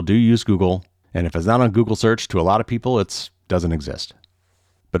 Most people do use Google. And if it's not on Google search, to a lot of people, it doesn't exist.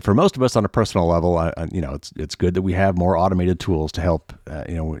 But for most of us on a personal level, it's good that we have more automated tools to help,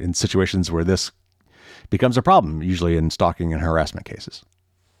 in situations where this becomes a problem, usually in stalking and harassment cases.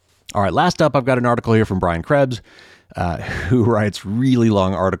 All right, last up, I've got an article here from Brian Krebs, who writes really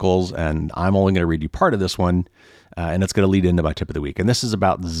long articles, and I'm only going to read you part of this one, and it's going to lead into my tip of the week. And this is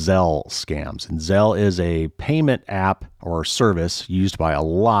about Zelle scams. And Zelle is a payment app or service used by a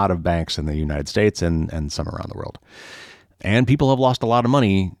lot of banks in the United States and some around the world. And people have lost a lot of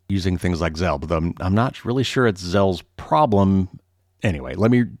money using things like Zelle, but I'm not really sure it's Zelle's problem. Anyway,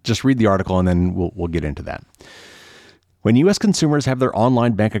 let me just read the article and then we'll get into that. When U.S. consumers have their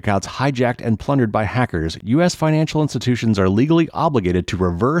online bank accounts hijacked and plundered by hackers, U.S. financial institutions are legally obligated to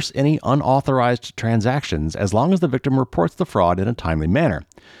reverse any unauthorized transactions as long as the victim reports the fraud in a timely manner.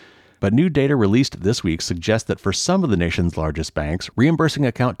 But new data released this week suggests that for some of the nation's largest banks, reimbursing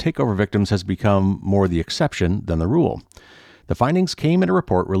account takeover victims has become more the exception than the rule. The findings came in a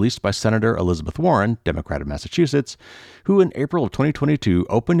report released by Senator Elizabeth Warren, Democrat of Massachusetts, who in April of 2022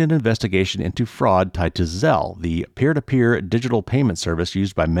 opened an investigation into fraud tied to Zelle, the peer-to-peer digital payment service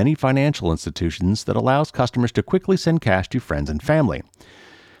used by many financial institutions that allows customers to quickly send cash to friends and family.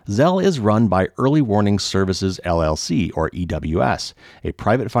 Zelle is run by Early Warning Services LLC, or EWS, a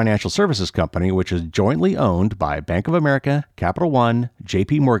private financial services company which is jointly owned by Bank of America, Capital One,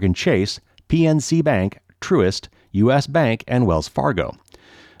 JP Morgan Chase, PNC Bank, Truist, U.S. Bank, and Wells Fargo.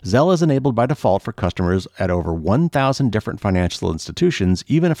 Zelle is enabled by default for customers at over 1,000 different financial institutions,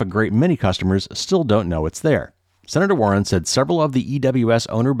 even if a great many customers still don't know it's there. Senator Warren said several of the EWS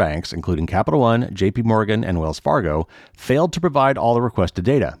owner banks, including Capital One, JP Morgan, and Wells Fargo, failed to provide all the requested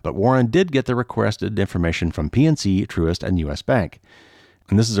data, but Warren did get the requested information from PNC, Truist, and U.S. Bank.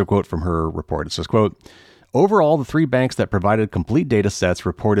 And this is a quote from her report. It says, quote, "Overall, the three banks that provided complete data sets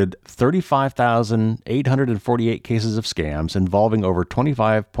reported 35,848 cases of scams involving over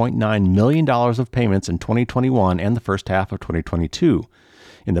 $25.9 million of payments in 2021 and the first half of 2022.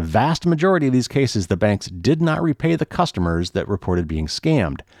 In the vast majority of these cases, the banks did not repay the customers that reported being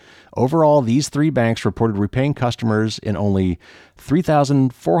scammed. Overall, these three banks reported repaying customers in only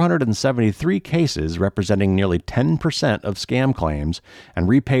 3,473 cases, representing nearly 10% of scam claims, and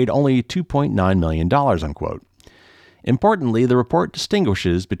repaid only $2.9 million, unquote. Importantly, the report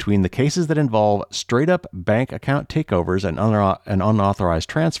distinguishes between the cases that involve straight-up bank account takeovers and unauthorized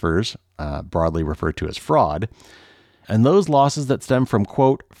transfers, broadly referred to as fraud, and those losses that stem from,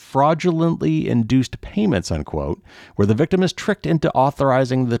 quote, fraudulently induced payments, unquote, where the victim is tricked into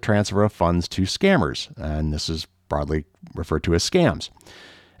authorizing the transfer of funds to scammers, and this is broadly referred to as scams.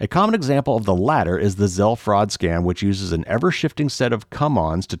 A common example of the latter is the Zelle fraud scam, which uses an ever-shifting set of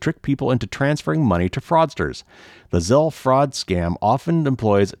come-ons to trick people into transferring money to fraudsters. The Zelle fraud scam often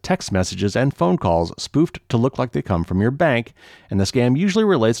employs text messages and phone calls spoofed to look like they come from your bank, and the scam usually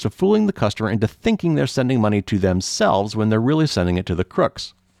relates to fooling the customer into thinking they're sending money to themselves when they're really sending it to the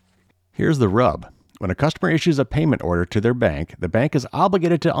crooks. Here's the rub. When a customer issues a payment order to their bank, the bank is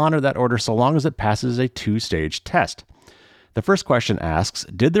obligated to honor that order so long as it passes a two-stage test. The first question asks,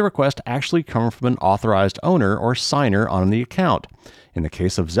 did the request actually come from an authorized owner or signer on the account? In the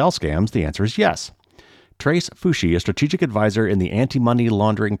case of Zelle scams, the answer is yes. Trace Fushi, a strategic advisor in the anti-money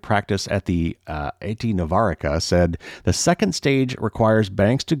laundering practice at the AT Novarica, said the second stage requires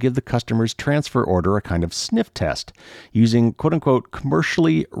banks to give the customer's transfer order a kind of sniff test, using quote-unquote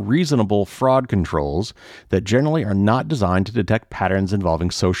commercially reasonable fraud controls that generally are not designed to detect patterns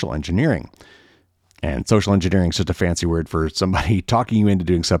involving social engineering. And social engineering is just a fancy word for somebody talking you into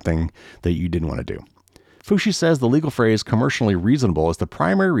doing something that you didn't want to do. Fushi says the legal phrase commercially reasonable is the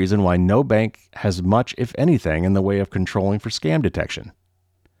primary reason why no bank has much, if anything, in the way of controlling for scam detection.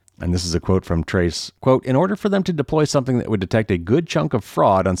 And this is a quote from Trace. Quote, in order for them to deploy something that would detect a good chunk of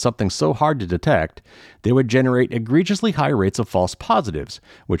fraud on something so hard to detect, they would generate egregiously high rates of false positives,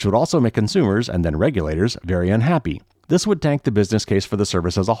 which would also make consumers, and then regulators, very unhappy. This would tank the business case for the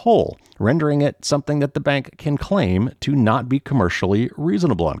service as a whole, rendering it something that the bank can claim to not be commercially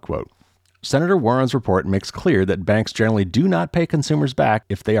reasonable, unquote. Senator Warren's report makes clear that banks generally do not pay consumers back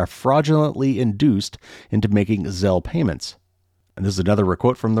if they are fraudulently induced into making Zelle payments. And this is another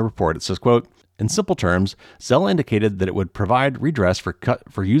quote from the report. It says, quote, in simple terms, Zelle indicated that it would provide redress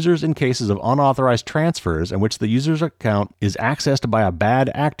for users in cases of unauthorized transfers in which the user's account is accessed by a bad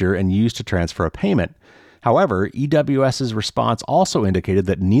actor and used to transfer a payment. However, EWS's response also indicated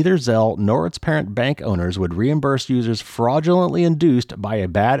that neither Zelle nor its parent bank owners would reimburse users fraudulently induced by a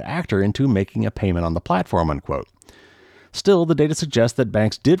bad actor into making a payment on the platform, unquote. Still, the data suggests that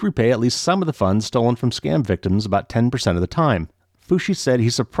banks did repay at least some of the funds stolen from scam victims about 10% of the time. Fushi said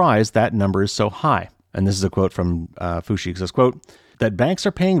he's surprised that number is so high. And this is a quote from Fushi. It says, quote, that banks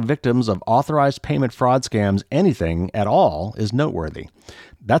are paying victims of authorized payment fraud scams anything at all is noteworthy.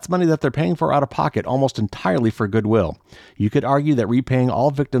 That's money that they're paying for out of pocket almost entirely for goodwill. You could argue that repaying all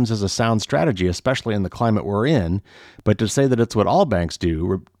victims is a sound strategy, especially in the climate we're in, but to say that it's what all banks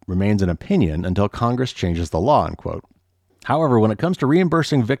do remains an opinion until Congress changes the law, unquote. However, when it comes to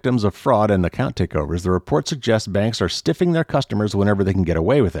reimbursing victims of fraud and account takeovers, the report suggests banks are stiffing their customers whenever they can get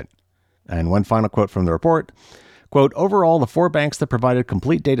away with it. And one final quote from the report, quote, overall, the four banks that provided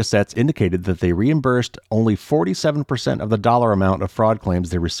complete data sets indicated that they reimbursed only 47% of the dollar amount of fraud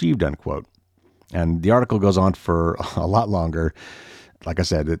claims they received, unquote. And the article goes on for a lot longer. Like I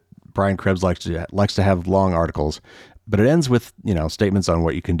said, Brian Krebs likes to have long articles, but it ends with, statements on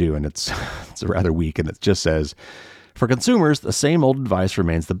what you can do, and it's rather weak, and it just says, for consumers, the same old advice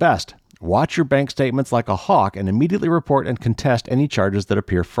remains the best. Watch your bank statements like a hawk and immediately report and contest any charges that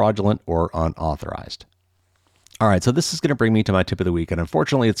appear fraudulent or unauthorized. All right, so this is going to bring me to my tip of the week, and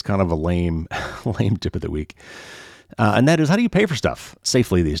unfortunately, it's kind of a lame, lame tip of the week. And that is, how do you pay for stuff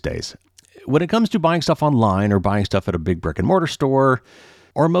safely these days? When it comes to buying stuff online or buying stuff at a big brick and mortar store,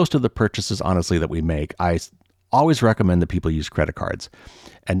 or most of the purchases, honestly, that we make, I always recommend that people use credit cards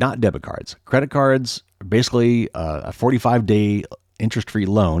and not debit cards. Credit cards, basically a 45-day interest-free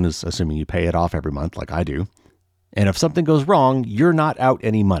loan, is assuming you pay it off every month like I do. And if something goes wrong, you're not out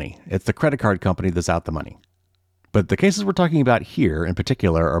any money. It's the credit card company that's out the money. But the cases we're talking about here in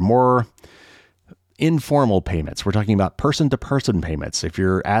particular are more informal payments. We're talking about person-to-person payments. If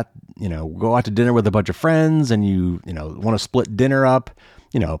you're go out to dinner with a bunch of friends and you want to split dinner up,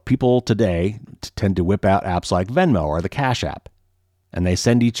 people today tend to whip out apps like Venmo or the Cash App. And they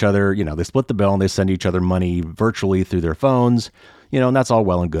send each other, they split the bill and they send each other money virtually through their phones, and that's all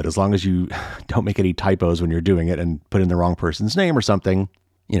well and good as long as you don't make any typos when you're doing it and put in the wrong person's name or something.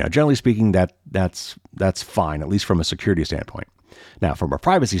 Generally speaking, that's fine, at least from a security standpoint. Now, from a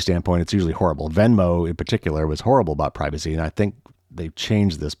privacy standpoint, it's usually horrible. Venmo, in particular, was horrible about privacy, and I think they've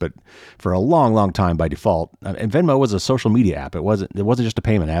changed this. But for a long, long time, by default, and Venmo was a social media app. It wasn't just a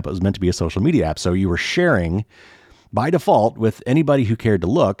payment app. It was meant to be a social media app. So you were sharing, by default, with anybody who cared to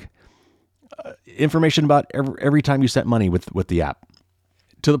look, information about every time you sent money with the app,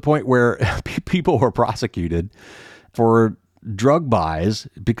 to the point where people were prosecuted for drug buys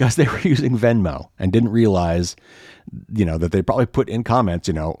because they were using Venmo and didn't realize, that they probably put in comments,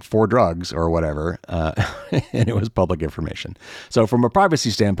 for drugs or whatever, and it was public information. So from a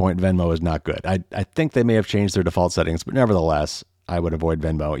privacy standpoint, Venmo is not good. I think they may have changed their default settings, but nevertheless, I would avoid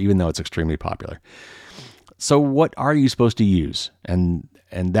Venmo, even though it's extremely popular. So what are you supposed to use? And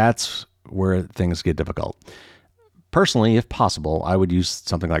that's where things get difficult. Personally, if possible, I would use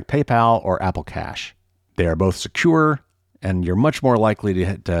something like PayPal or Apple Cash. They are both secure, and you're much more likely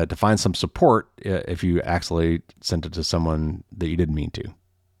to find some support if you actually sent it to someone that you didn't mean to.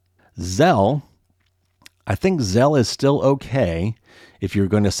 Zelle, I think Zelle is still okay if you're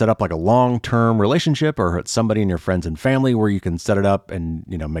going to set up like a long-term relationship or it's somebody in your friends and family where you can set it up and,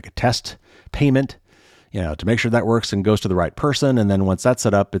 make a test payment, to make sure that works and goes to the right person. And then once that's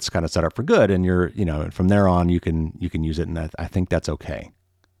set up, it's kind of set up for good. And you're, from there on, you can use it. And I think that's okay.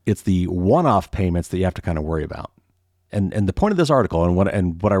 It's the one-off payments that you have to kind of worry about. And the point of this article and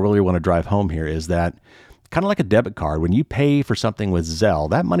what I really want to drive home here is that kind of like a debit card, when you pay for something with Zelle,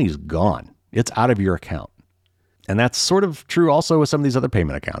 that money's gone. It's out of your account. And that's sort of true also with some of these other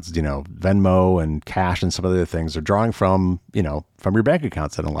payment accounts. Venmo and Cash and some other things are drawing from your bank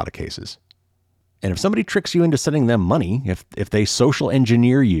accounts in a lot of cases. And if somebody tricks you into sending them money, if they social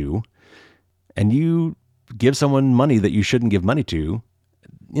engineer you and you give someone money that you shouldn't give money to,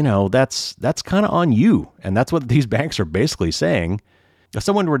 that's kind of on you. And that's what these banks are basically saying. If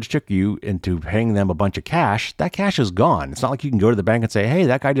someone were to trick you into paying them a bunch of cash, that cash is gone. It's not like you can go to the bank and say, hey,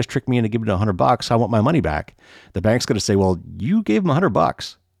 that guy just tricked me into giving $100. I want my money back. The bank's going to say, well, you gave him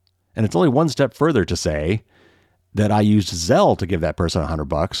 $100. And it's only one step further to say that I used Zelle to give that person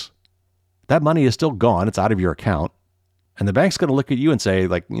 $100. That money is still gone. It's out of your account. And the bank's going to look at you and say,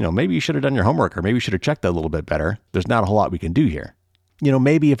 maybe you should have done your homework, or maybe you should have checked that a little bit better. There's not a whole lot we can do here.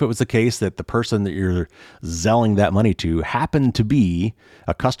 Maybe if it was the case that the person that you're Zelling that money to happened to be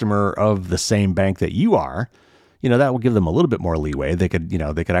a customer of the same bank that you are, that will give them a little bit more leeway. They could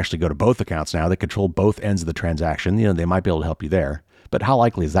actually go to both accounts now. They control both ends of the transaction. They might be able to help you there. But how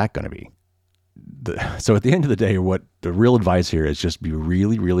likely is that going to be? So at the end of the day, what the real advice here is just be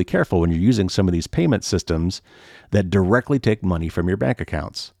really, really careful when you're using some of these payment systems that directly take money from your bank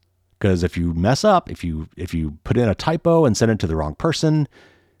accounts. Because if you mess up, if you put in a typo and send it to the wrong person,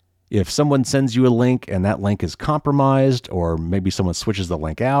 if someone sends you a link and that link is compromised, or maybe someone switches the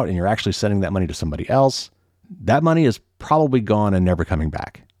link out and you're actually sending that money to somebody else, that money is probably gone and never coming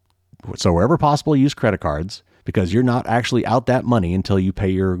back. So wherever possible, use credit cards because you're not actually out that money until you pay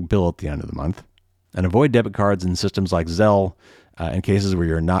your bill at the end of the month. And avoid debit cards in systems like Zelle in cases where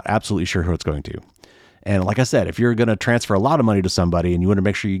you're not absolutely sure who it's going to. And like I said, if you're going to transfer a lot of money to somebody and you want to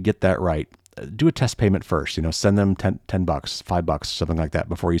make sure you get that right, do a test payment first. Send them $10, $5, something like that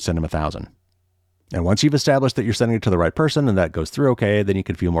before you send them $1,000. And once you've established that you're sending it to the right person and that goes through okay, then you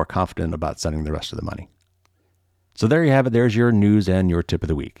can feel more confident about sending the rest of the money. So there you have it. There's your news and your tip of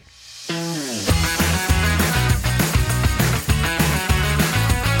the week.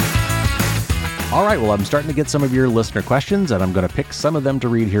 All right, well, I'm starting to get some of your listener questions, and I'm going to pick some of them to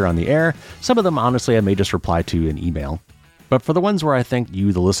read here on the air. Some of them, honestly, I may just reply to in email. But for the ones where I think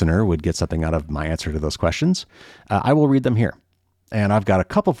you, the listener, would get something out of my answer to those questions, I will read them here. And I've got a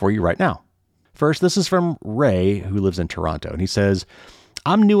couple for you right now. First, this is from Ray, who lives in Toronto. And he says,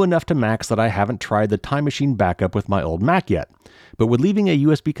 I'm new enough to Macs that I haven't tried the Time Machine backup with my old Mac yet. But would leaving a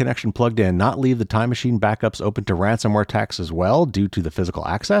USB connection plugged in not leave the Time Machine backups open to ransomware attacks as well due to the physical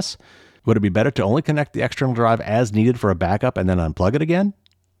access? Would it be better to only connect the external drive as needed for a backup and then unplug it again?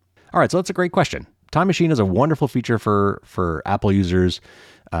 All right, so that's a great question. Time Machine is a wonderful feature for Apple users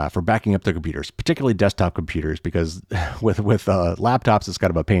for backing up their computers, particularly desktop computers, because with laptops, it's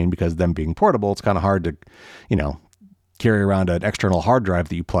kind of a pain because them being portable, it's kind of hard to, carry around an external hard drive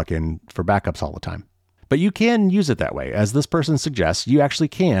that you plug in for backups all the time. But you can use it that way. As this person suggests, you actually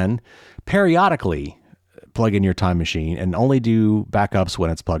can periodically plug in your Time Machine and only do backups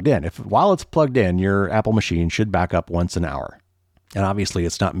when it's plugged in. While it's plugged in, your Apple machine should back up once an hour. And obviously,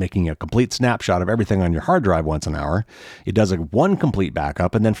 it's not making a complete snapshot of everything on your hard drive once an hour. It does one complete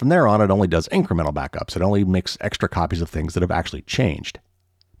backup, and then from there on, it only does incremental backups. It only makes extra copies of things that have actually changed.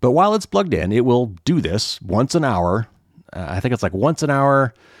 But while it's plugged in, it will do this once an hour. I think it's like once an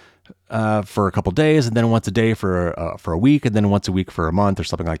hour for a couple days, and then once a day for a week, and then once a week for a month or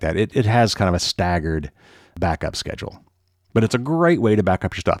something like that. It has kind of a staggered backup schedule. But it's a great way to back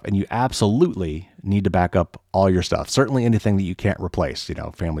up your stuff, and you absolutely need to back up all your stuff. Certainly anything that you can't replace,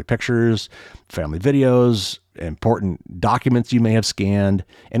 family pictures, family videos, important documents you may have scanned,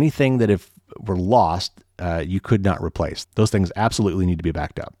 anything that if were lost, you could not replace. Those things absolutely need to be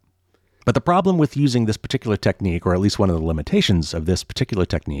backed up. But the problem with using this particular technique, or at least one of the limitations of this particular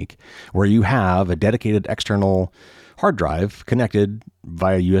technique, where you have a dedicated external hard drive connected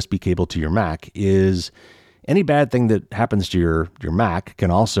via USB cable to your Mac, is any bad thing that happens to your Mac can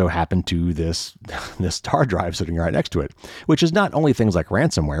also happen to this hard drive sitting right next to it, which is not only things like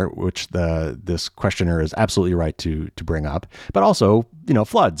ransomware, which this questioner is absolutely right to bring up, but also,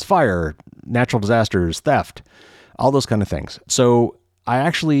 floods, fire, natural disasters, theft, all those kind of things. So I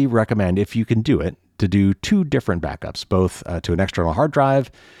actually recommend, if you can do it, to do two different backups, both to an external hard drive,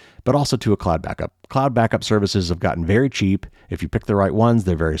 but also to a cloud backup. Cloud backup services have gotten very cheap. If you pick the right ones,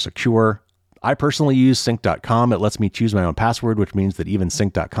 they're very secure. I personally use Sync.com. It lets me choose my own password, which means that even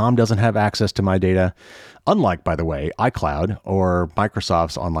Sync.com doesn't have access to my data. Unlike, by the way, iCloud or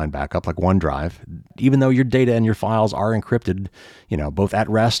Microsoft's online backup like OneDrive, even though your data and your files are encrypted, both at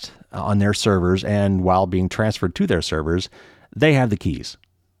rest on their servers and while being transferred to their servers, they have the keys,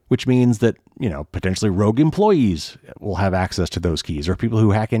 which means that, potentially rogue employees will have access to those keys, or people who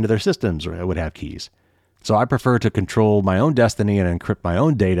hack into their systems would have keys. So I prefer to control my own destiny and encrypt my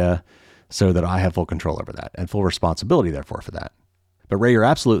own data so that I have full control over that and full responsibility, therefore, for that. But Ray, you're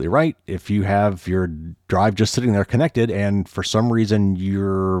absolutely right. If you have your drive just sitting there connected and for some reason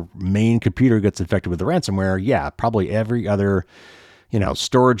your main computer gets infected with the ransomware, probably every other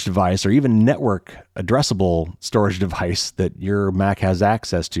storage device or even network addressable storage device that your Mac has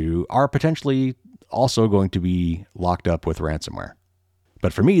access to are potentially also going to be locked up with ransomware.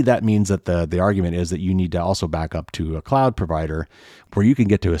 But for me, that means that the argument is that you need to also back up to a cloud provider where you can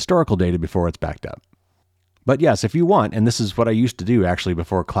get to historical data before it's backed up. But yes, if you want, and this is what I used to do actually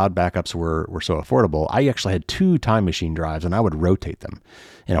before cloud backups were so affordable, I actually had 2 Time Machine drives and I would rotate them.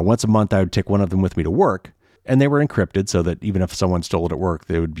 Once a month I would take one of them with me to work, and they were encrypted so that even if someone stole it at work,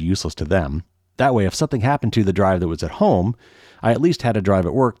 they would be useless to them. That way, if something happened to the drive that was at home, I at least had a drive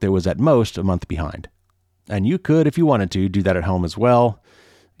at work that was at most a month behind. And you could, if you wanted to, do that at home as well.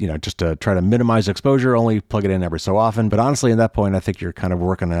 Just to try to minimize exposure, only plug it in every so often. But honestly, at that point, I think you're kind of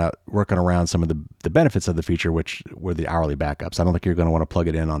working around some of the benefits of the feature, which were the hourly backups. I don't think you're going to want to plug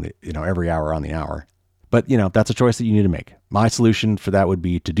it in on the, every hour on the hour. But, that's a choice that you need to make. My solution for that would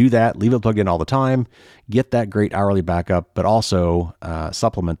be to do that, leave it plugged in all the time, get that great hourly backup, but also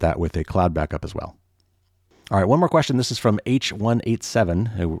supplement that with a cloud backup as well. All right, one more question. This is from H187,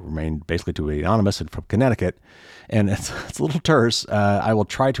 who remained basically to be anonymous and from Connecticut. And it's a little terse. I will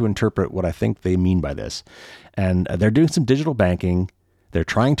try to interpret what I think they mean by this. And they're doing some digital banking. They're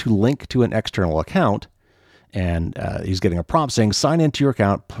trying to link to an external account. And he's getting a prompt saying, sign into your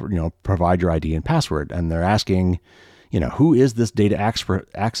account, provide your ID and password. And they're asking, who is this data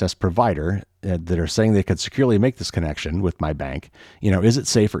access provider that are saying they could securely make this connection with my bank? Is it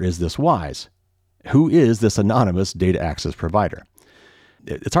safe or is this wise? Who is this anonymous data access provider?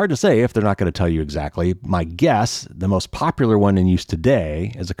 It's hard to say if they're not going to tell you exactly. My guess, the most popular one in use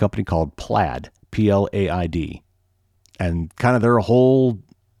today is a company called Plaid, Plaid. And kind of their whole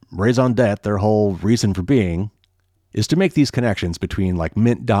raison d'etre, their whole reason for being, is to make these connections between like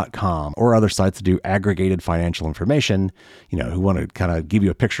Mint.com or other sites that do aggregated financial information, who want to kind of give you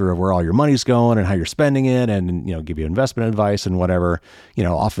a picture of where all your money's going and how you're spending it and, give you investment advice and whatever.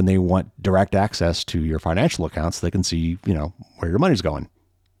 Often they want direct access to your financial accounts so they can see, where your money's going.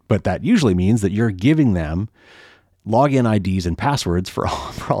 But that usually means that you're giving them login IDs and passwords for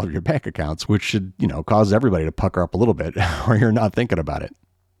all of your bank accounts, which should, cause everybody to pucker up a little bit or you're not thinking about it.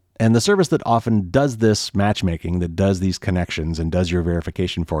 And the service that often does this matchmaking, that does these connections and does your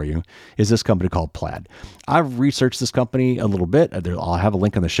verification for you, is this company called Plaid. I've researched this company a little bit. I'll have a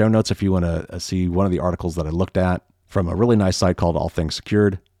link in the show notes if you want to see one of the articles that I looked at from a really nice site called All Things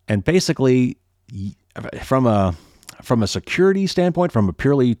Secured. And basically, from a security standpoint, from a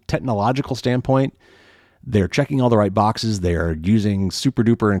purely technological standpoint, they're checking all the right boxes. They're using super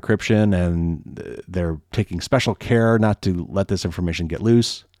duper encryption, and they're taking special care not to let this information get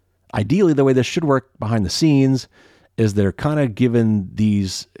loose. Ideally, the way this should work behind the scenes is they're kind of giving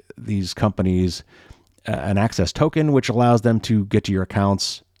these companies an access token, which allows them to get to your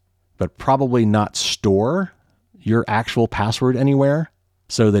accounts, but probably not store your actual password anywhere.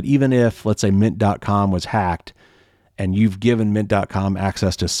 So that even if, let's say, Mint.com was hacked and you've given Mint.com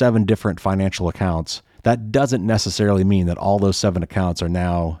access to 7 different financial accounts, that doesn't necessarily mean that all those 7 accounts are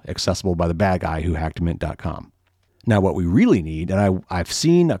now accessible by the bad guy who hacked Mint.com. Now, what we really need, and I've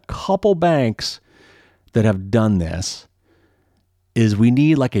seen a couple banks that have done this, is we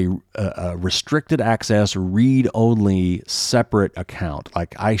need like a restricted access, read-only separate account.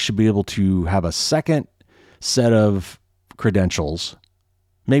 Like I should be able to have a second set of credentials,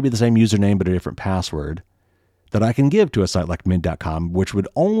 maybe the same username but a different password, that I can give to a site like Mint.com, which would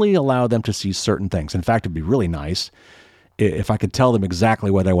only allow them to see certain things. In fact, it'd be really nice if I could tell them exactly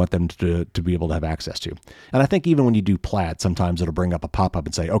what I want them to be able to have access to. And I think even when you do Plaid, sometimes it'll bring up a pop-up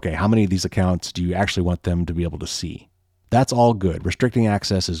and say, okay, how many of these accounts do you actually want them to be able to see? That's all good. Restricting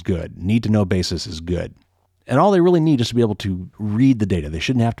access is good. Need to know basis is good. And all they really need is to be able to read the data. They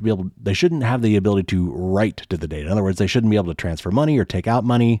shouldn't have the ability to write to the data. In other words, they shouldn't be able to transfer money or take out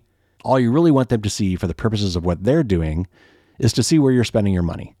money. All you really want them to see for the purposes of what they're doing is to see where you're spending your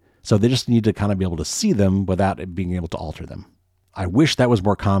money. So they just need to kind of be able to see them without it being able to alter them. I wish that was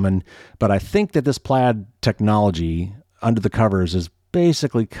more common, but I think that this Plaid technology under the covers is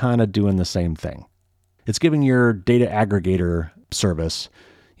basically kind of doing the same thing. It's giving your data aggregator service,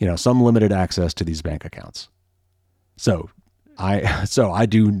 some limited access to these bank accounts. So I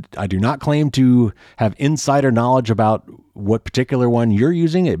do not claim to have insider knowledge about what particular one you're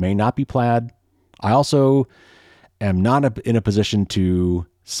using. It may not be Plaid. I also am not in a position to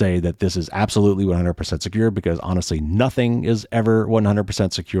say that this is absolutely 100% secure, because honestly, nothing is ever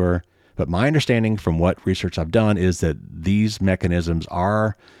 100% secure. But my understanding from what research I've done is that these mechanisms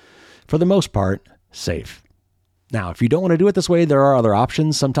are, for the most part, safe. Now, if you don't want to do it this way, there are other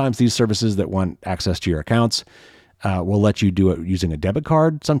options. Sometimes these services that want access to your accounts will let you do it using a debit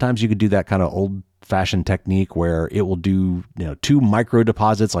card. Sometimes you could do that kind of old-fashioned technique where it will do 2 micro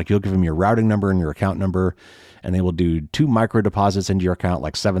deposits, like you'll give them your routing number and your account number, and they will do 2 micro deposits into your account,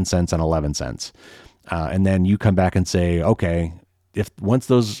 like 7 cents and 11 cents. And then you come back and say, okay, once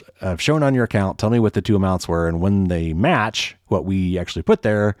those have shown on your account, tell me what the 2 amounts were. And when they match what we actually put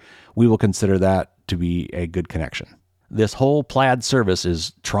there, we will consider that to be a good connection. This whole Plaid service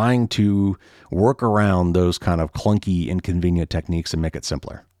is trying to work around those kind of clunky, inconvenient techniques and make it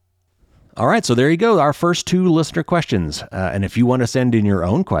simpler. All right, so there you go, our first 2 listener questions. And if you want to send in your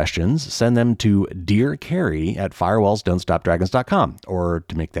own questions, send them to Dear Carey at firewallsdon'tstopdragons.com. Or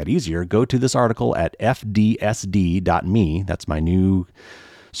to make that easier, go to this article at fdsd.me. That's my new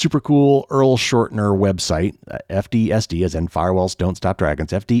super cool Earl Shortener website, FDSD, as in Firewalls Don't Stop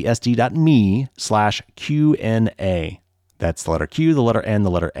Dragons, fdsd.me/Q&A. That's the letter Q, the letter N, the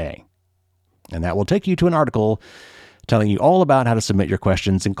letter A. And that will take you to an article telling you all about how to submit your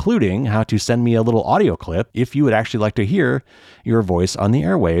questions, including how to send me a little audio clip if you would actually like to hear your voice on the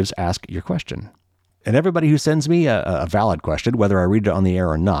airwaves ask your question. And everybody who sends me a valid question, whether I read it on the air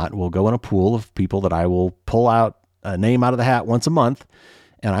or not, will go in a pool of people that I will pull out a name out of the hat once a month,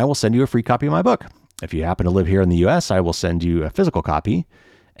 and I will send you a free copy of my book. If you happen to live here in the U.S., I will send you a physical copy.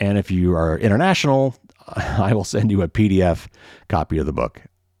 And if you are international, I will send you a PDF copy of the book.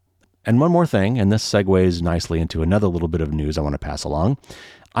 And one more thing, and this segues nicely into another little bit of news I want to pass along.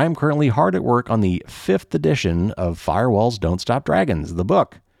 I am currently hard at work on the 5th edition of Firewalls Don't Stop Dragons, the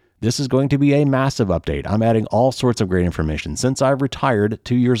book. This is going to be a massive update. I'm adding all sorts of great information. Since I've retired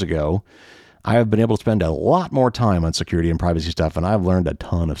 2 years ago, I have been able to spend a lot more time on security and privacy stuff, and I've learned a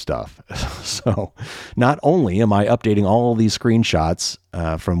ton of stuff. So not only am I updating all these screenshots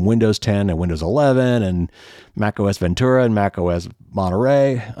from Windows 10 and Windows 11 and macOS Ventura and macOS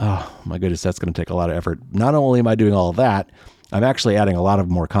Monterey. Oh my goodness, that's going to take a lot of effort. Not only am I doing all of that, I'm actually adding a lot of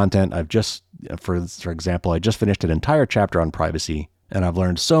more content. I've just, for example, I just finished an entire chapter on privacy And I've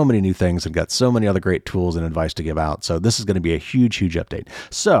learned so many new things and got so many other great tools and advice to give out. So this is going to be a huge, huge update.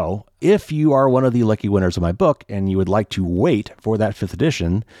 So if you are one of the lucky winners of my book and you would like to wait for that 5th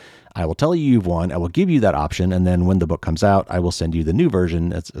edition, I will tell you you've won. I will give you that option. And then when the book comes out, I will send you the new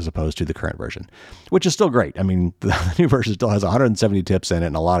version as opposed to the current version, which is still great. I mean, the new version still has 170 tips in it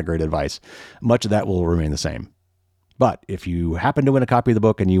and a lot of great advice. Much of that will remain the same. But if you happen to win a copy of the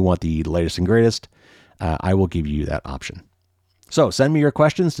book and you want the latest and greatest, I will give you that option. So send me your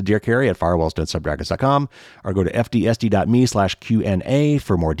questions to dearcarrie@firewallsdon'tstopdragons.com or go to fdsd.me/Q&A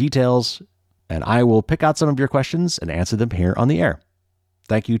for more details, and I will pick out some of your questions and answer them here on the air.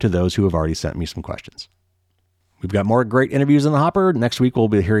 Thank you to those who have already sent me some questions. We've got more great interviews in the hopper. Next week, we'll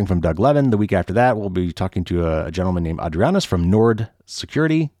be hearing from Doug Levin. The week after that, we'll be talking to a gentleman named Adrianus from Nord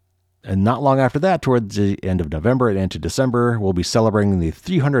Security. And not long after that, towards the end of November and into December, we'll be celebrating the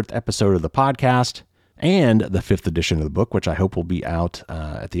 300th episode of the podcast and the 5th edition of the book, which I hope will be out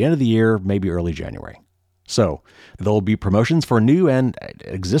at the end of the year, maybe early January. So there'll be promotions for new and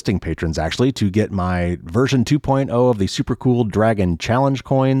existing patrons, actually, to get my version 2.0 of the super cool Dragon Challenge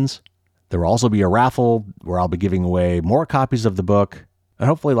coins. There will also be a raffle where I'll be giving away more copies of the book and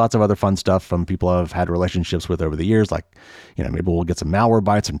hopefully lots of other fun stuff from people I've had relationships with over the years. Like, maybe we'll get some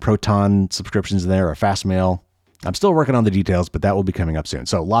Malwarebytes and Proton subscriptions in there or Fastmail. I'm still working on the details, but that will be coming up soon.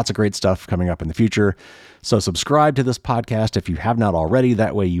 So lots of great stuff coming up in the future. So subscribe to this podcast if you have not already.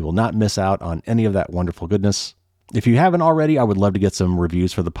 That way you will not miss out on any of that wonderful goodness. If you haven't already, I would love to get some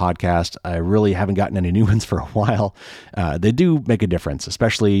reviews for the podcast. I really haven't gotten any new ones for a while. They do make a difference,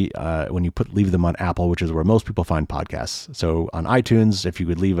 especially when you leave them on Apple, which is where most people find podcasts. So on iTunes, if you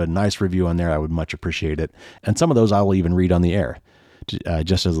could leave a nice review on there, I would much appreciate it. And some of those I will even read on the air,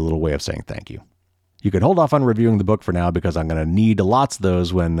 just as a little way of saying thank you. You could hold off on reviewing the book for now because I'm going to need lots of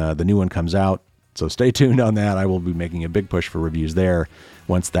those when the new one comes out. So stay tuned on that. I will be making a big push for reviews there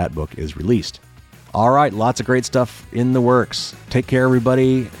once that book is released. All right, lots of great stuff in the works. Take care,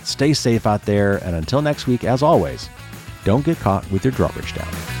 everybody. Stay safe out there. And until next week, as always, don't get caught with your drawbridge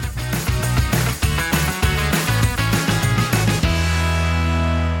down.